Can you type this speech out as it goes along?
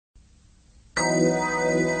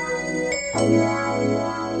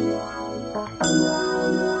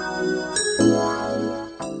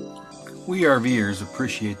We RVers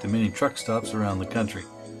appreciate the many truck stops around the country.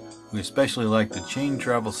 We especially like the chain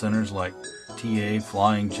travel centers like TA,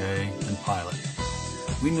 Flying J, and Pilot.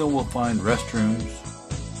 We know we'll find restrooms,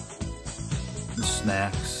 and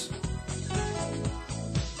snacks,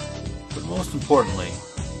 but most importantly,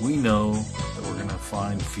 we know that we're going to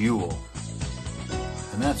find fuel.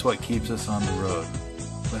 And that's what keeps us on the road.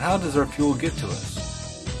 But how does our fuel get to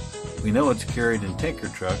us? We know it's carried in tanker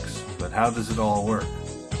trucks, but how does it all work?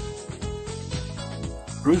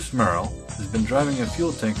 Bruce Merrill has been driving a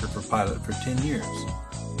fuel tanker for Pilot for 10 years.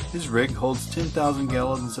 His rig holds 10,000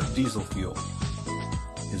 gallons of diesel fuel.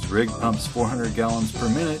 His rig pumps 400 gallons per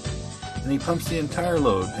minute, and he pumps the entire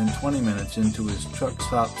load in 20 minutes into his truck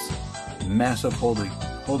stop's massive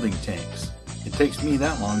holding tanks. It takes me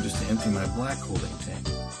that long just to empty my black holding tank.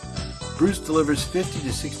 Bruce delivers 50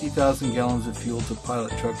 to 60,000 gallons of fuel to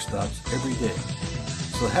Pilot truck stops every day.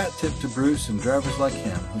 So hat tip to Bruce and drivers like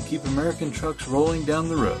him who keep American trucks rolling down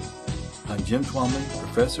the road. I'm Jim Twamley,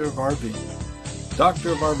 Professor of RVing,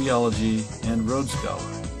 Doctor of RVology, and Road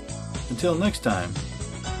Scholar. Until next time,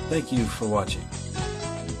 thank you for watching.